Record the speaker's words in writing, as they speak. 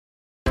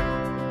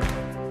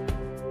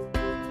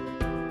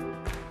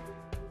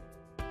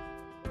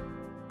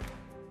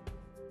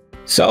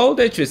Solid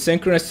Edge with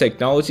synchronous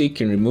technology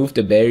can remove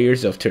the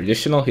barriers of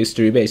traditional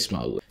history-based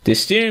modeling. The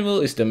steering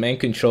wheel is the main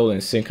control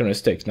in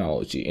synchronous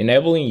technology,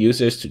 enabling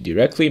users to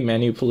directly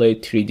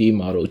manipulate 3D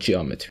model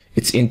geometry.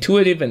 It's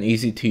intuitive and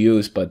easy to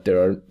use, but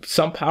there are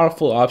some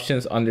powerful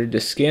options under the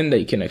skin that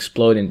you can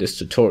explore in this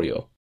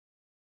tutorial.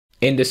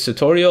 In this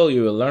tutorial,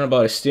 you will learn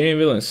about a steering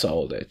wheel in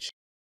Solid Edge.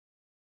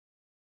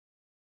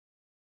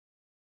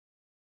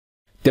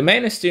 The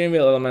main steering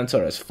wheel elements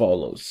are as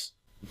follows.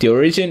 The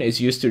origin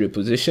is used to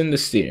reposition the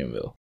steering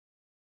wheel.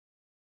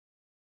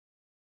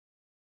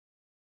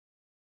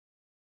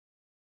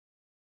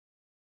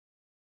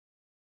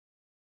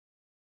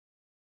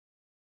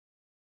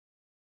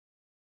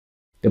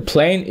 The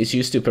plane is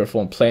used to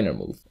perform planar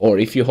move, or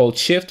if you hold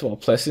shift while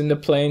pressing the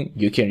plane,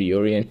 you can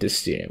reorient the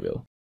steering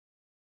wheel.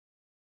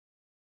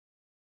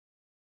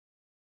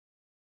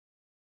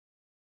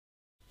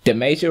 The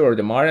major or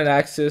the modern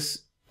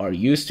axis are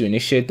used to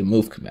initiate the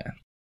move command.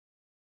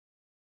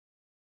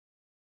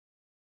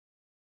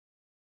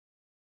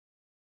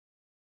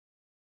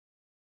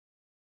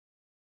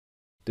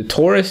 The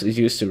torus is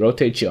used to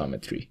rotate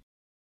geometry.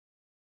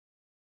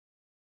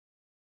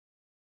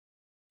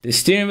 The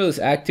steering wheel is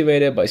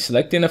activated by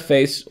selecting a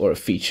face or a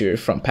feature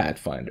from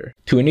Pathfinder.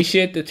 To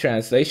initiate the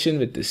translation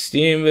with the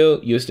steering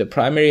wheel, use the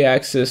primary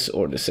axis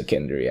or the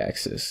secondary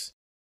axis.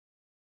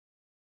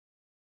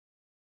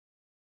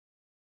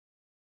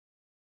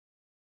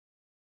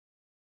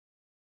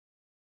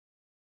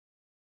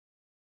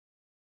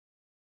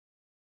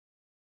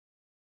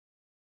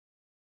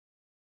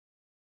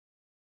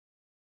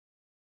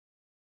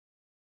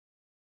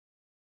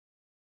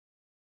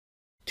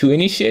 To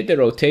initiate the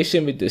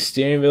rotation with the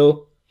steering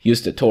wheel,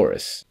 use the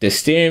torus. The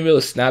steering wheel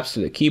snaps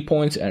to the key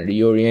points and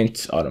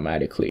reorients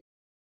automatically.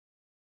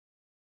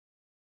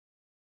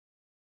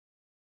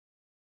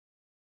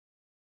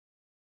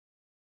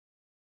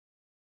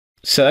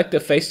 Select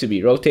the face to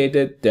be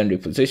rotated, then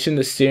reposition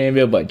the steering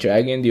wheel by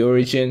dragging the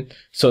origin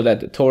so that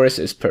the torus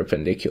is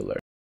perpendicular.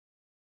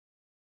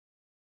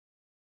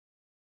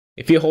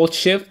 If you hold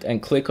shift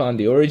and click on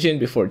the origin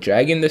before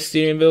dragging the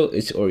steering wheel,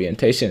 its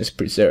orientation is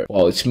preserved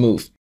while it's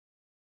moved.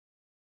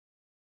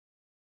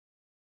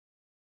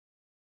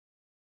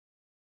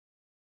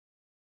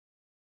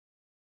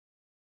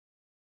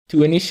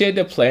 To initiate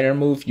the planar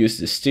move, use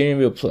the steering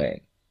wheel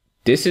plane.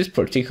 This is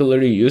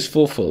particularly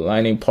useful for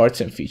aligning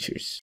parts and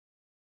features.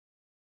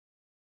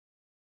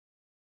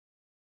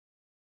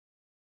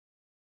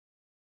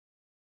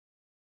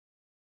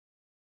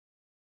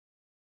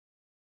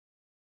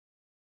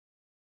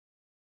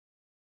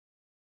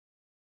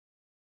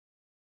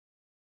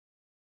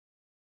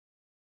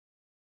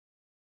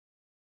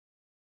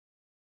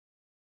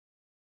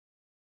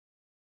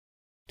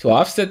 To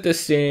offset the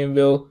steering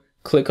wheel,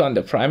 click on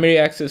the primary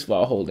axis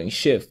while holding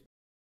shift.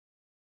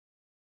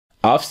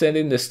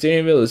 Offsetting the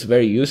steering wheel is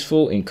very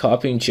useful in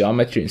copying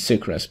geometry in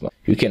synchronous mode.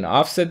 You can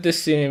offset the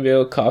steering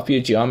wheel, copy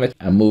a geometry,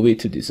 and move it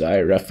to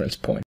desired reference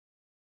point.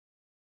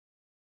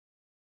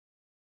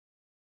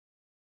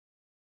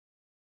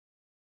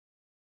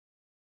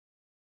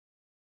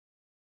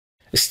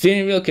 The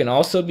steering wheel can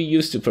also be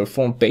used to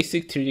perform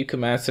basic 3D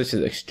commands such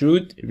as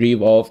extrude,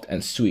 revolve,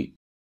 and sweep.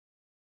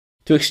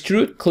 To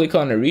extrude, click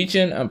on a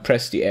region and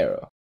press the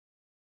arrow.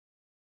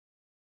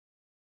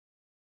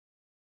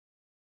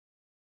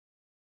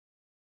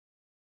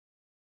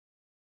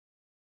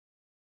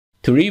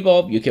 To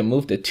revolve, you can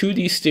move the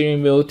 2D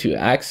steering wheel to the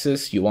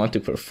axis you want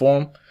to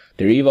perform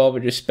the revolve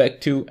with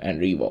respect to and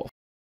revolve.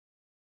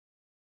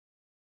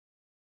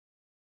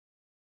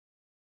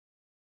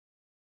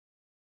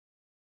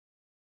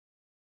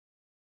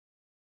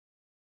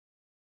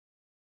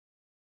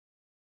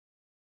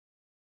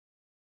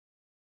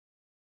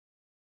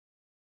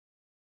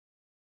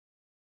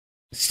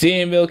 The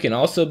steering wheel can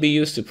also be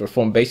used to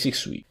perform basic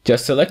sweep.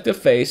 Just select the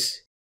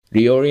face,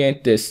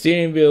 reorient the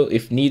steering wheel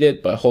if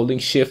needed by holding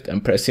shift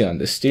and pressing on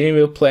the steering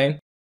wheel plane.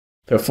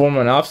 Perform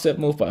an offset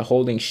move by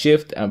holding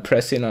shift and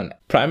pressing on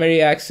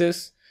primary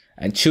axis,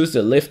 and choose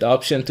the lift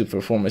option to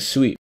perform a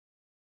sweep.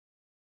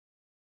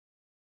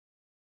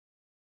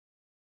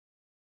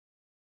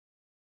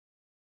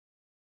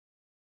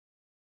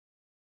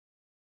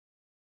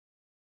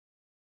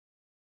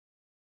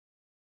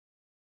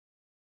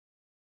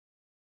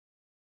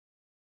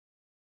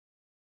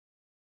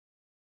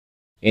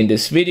 In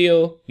this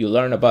video, you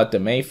learn about the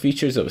main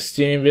features of a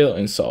steering wheel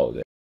in Solid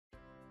Edge.